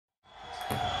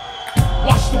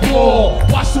Watch the ball,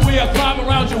 watch the way I climb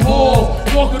around your halls.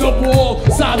 Walking up wall,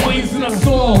 sideways in a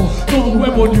stall. Throw the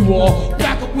web on you all,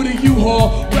 back up with a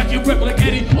U-Haul. Wreck your rep like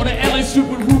Eddie on the LA strip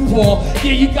with RuPaul.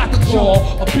 Yeah, you got the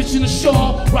call, a bitch in the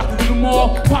shawl. Rockin' in the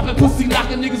mall, poppin' pussy,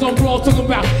 knocking niggas on brawl. Talking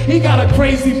about, he got a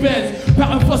crazy Benz.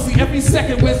 Poppin' pussy every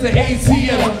second, where's the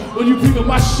ATM? When you peepin'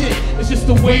 my shit, it's just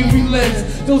the way we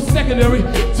lens. No secondary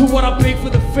to what I paid for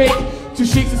the fake. 2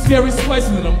 shakes of scary spice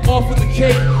and then I'm off with the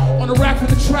cake. On the rack for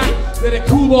the track, let it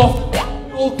cool off.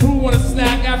 Old crew want a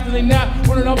snack after they nap,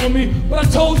 running up on me. But I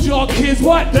told y'all kids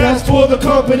what? That's for the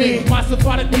company. My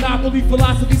symphonic monopoly,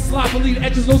 philosophy sloppily, the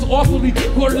edges those awfully.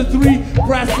 2:45,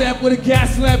 brass stab with a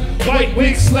gas lamp. White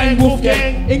wig, slang,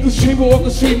 Wolfgang. English chamber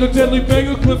orchestrating no deadly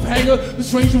banger. Cliffhanger, the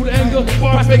stranger with anger.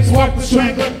 Prospects walk the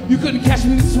strangler. You couldn't catch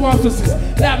me in the swamps.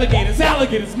 Navigators,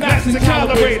 alligators, maps and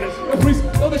calibrators. The priests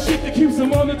know the shit that keeps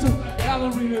them on the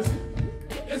ballerinas.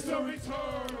 It's the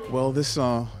return. Well, this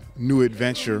new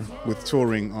adventure with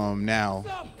touring now,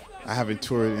 I haven't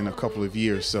toured in a couple of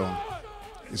years, so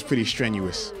it's pretty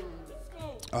strenuous.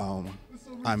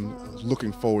 I'm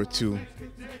looking forward to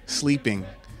sleeping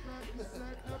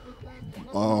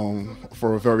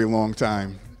for a very long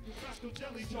time,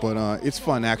 but it's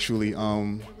fun actually.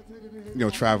 You know,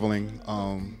 traveling,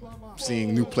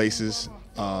 seeing new places.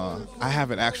 I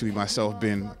haven't actually myself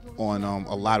been on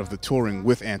a lot of the touring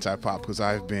with Anti-Pop because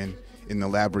I've been in the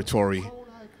laboratory,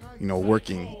 you know,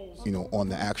 working, you know, on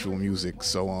the actual music.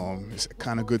 So it's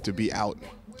kind of good to be out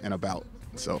and about.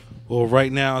 So. Well,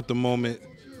 right now at the moment,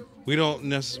 we don't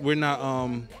have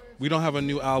a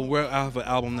new album. We have an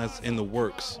album that's in the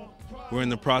works. We're in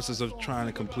the process of trying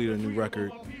to complete a new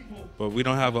record, but we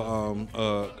don't have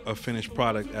a finished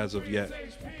product as of yet.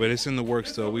 But it's in the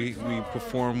works though. We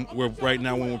perform. Right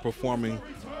now when we're performing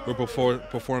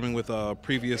with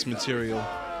previous material,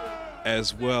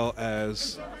 as well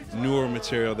as newer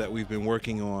material that we've been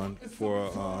working on for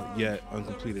a yet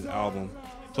uncompleted album.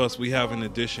 Plus we have, in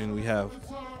addition, we have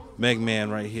Megman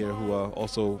right here, who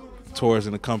also tours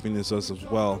and accompanies us as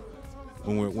well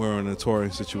when we're in a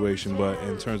touring situation. But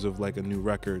in terms of like a new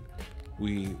record,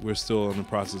 we're still in the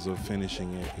process of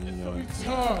finishing it. And,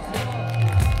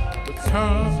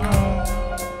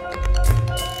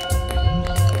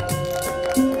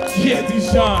 yeah,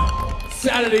 Dijon,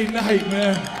 Saturday night,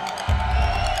 man.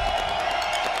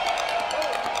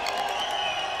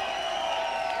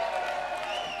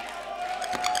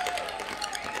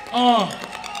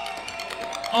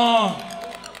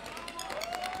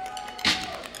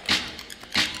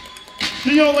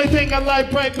 The only thing I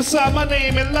like bright beside my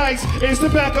name and lights is the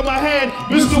back of my head,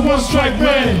 Mr. One Strike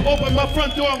Red. Open my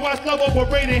front door and watch love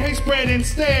operating hate spread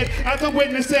instead. I can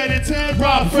witness that it's head.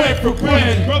 Rob Fred for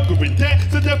bread. Brokering debt,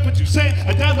 so that's what you say.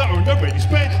 $1 earned already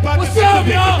spent. What's up,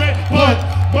 y'all?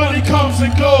 But money comes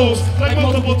and goes like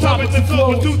multiple topics and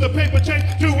flows. Do the paper change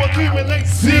to accumulate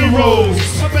zeros.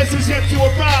 My best is yet to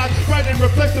arrive. Writing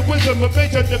reflects the wisdom of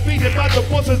age defeated by the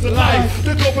forces of life.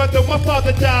 To go after my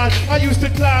father died, I used to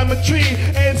climb a tree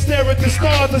and stare at the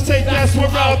stars and say that's where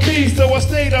I'll be. So I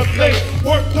stayed up late,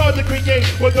 worked hard to create.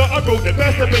 Whether I wrote the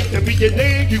masturbate to be your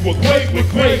name, you were great with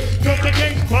great. Just the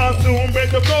game, monsoon, red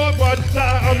the road, but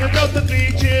lie on the delta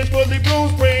 3 cheers, fully blue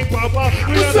spring, papa.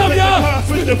 What's up, y'all?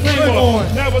 Switch the flavor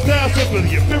on. Now it's now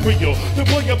simply imperial. To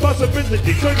pull your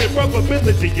possibility, turn your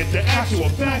probability into actual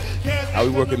fact. How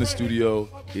we work in the studio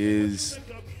is,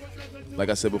 like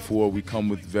I said before, we come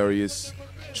with various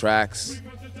tracks,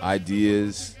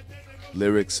 ideas,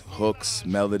 lyrics, hooks,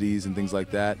 melodies, and things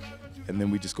like that. And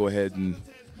then we just go ahead and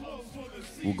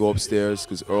we'll go upstairs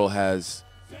because Earl has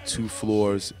 2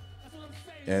 floors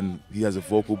and he has a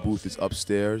vocal booth that's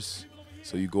upstairs.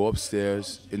 So you go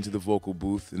upstairs into the vocal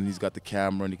booth and he's got the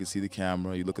camera and you can see the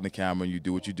camera. You look in the camera and you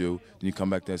do what you do. Then you come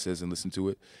back downstairs and listen to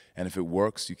it. And if it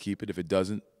works, you keep it. If it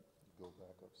doesn't,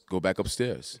 go back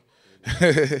upstairs.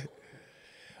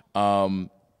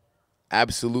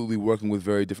 Absolutely working with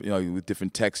very different, with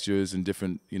different textures and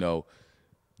different,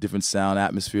 different sound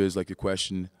atmospheres, like your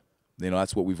question.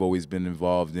 That's what we've always been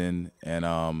involved in, and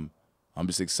I'm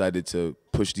just excited to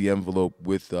push the envelope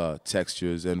with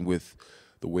textures and with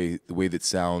the way that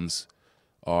sounds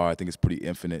are. I think it's pretty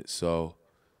infinite. So,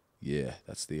 yeah,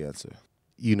 that's the answer.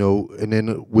 And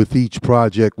then with each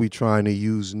project, we're trying to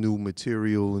use new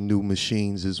material and new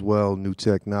machines as well, new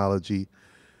technology.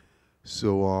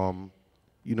 So,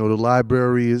 the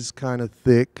library is kind of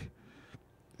thick.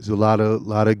 There's a lot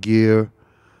of gear.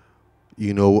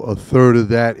 A third of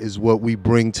that is what we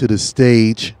bring to the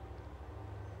stage.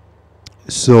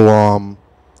 So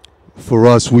for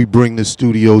us, we bring the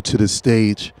studio to the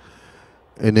stage,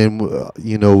 and then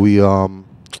we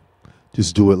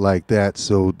just do it like that,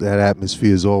 so that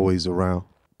atmosphere is always around.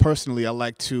 Personally, I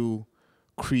like to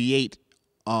create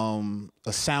a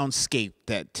soundscape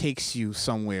that takes you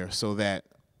somewhere, so that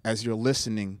as you're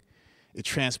listening, it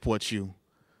transports you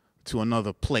to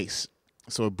another place.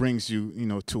 So it brings you,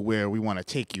 to where we want to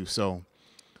take you. So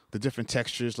the different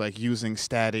textures, like using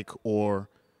static or,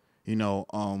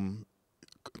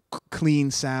 clean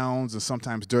sounds and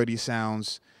sometimes dirty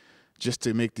sounds, just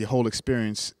to make the whole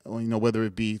experience, whether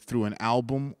it be through an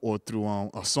album or through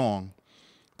a song,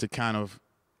 to kind of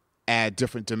add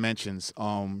different dimensions,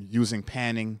 using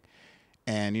panning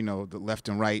and, the left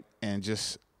and right, and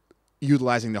just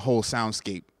utilizing the whole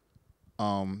soundscape.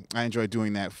 I enjoy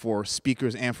doing that for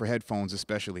speakers and for headphones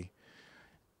especially.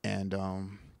 And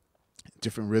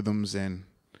different rhythms and,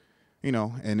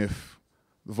 and if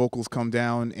the vocals come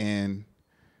down and,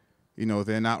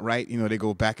 they're not right, they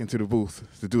go back into the booth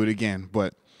to do it again.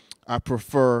 But I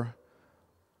prefer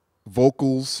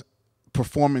vocals,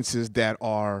 performances that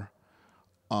are,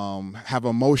 have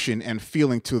emotion and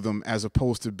feeling to them, as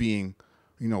opposed to being,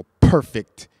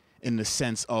 perfect in the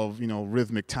sense of,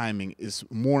 rhythmic timing. Is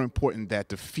more important that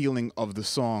the feeling of the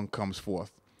song comes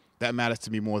forth. That matters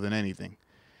to me more than anything.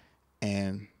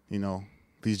 And,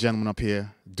 these gentlemen up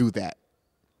here do that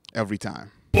every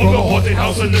time. On the haunted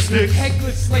house in the sticks.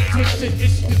 Headless like tension,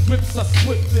 the grips are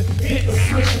swift and hit and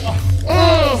switch.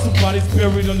 Somebody's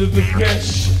buried under the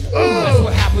bench. That's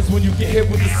what happens when you get hit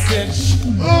with a cinch.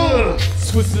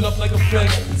 Twist it up like a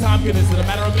fence. Time getters in a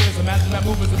matter of minutes. Imagine that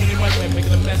movements, a mini white man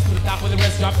making a mess. Put the top of the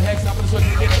rest, drop the head, stop the sweat,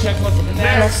 get the check from the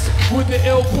next. With the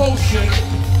ill potion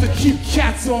to keep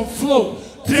cats on float.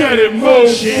 Dead in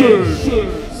motion.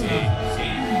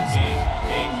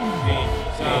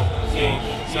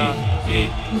 Stop.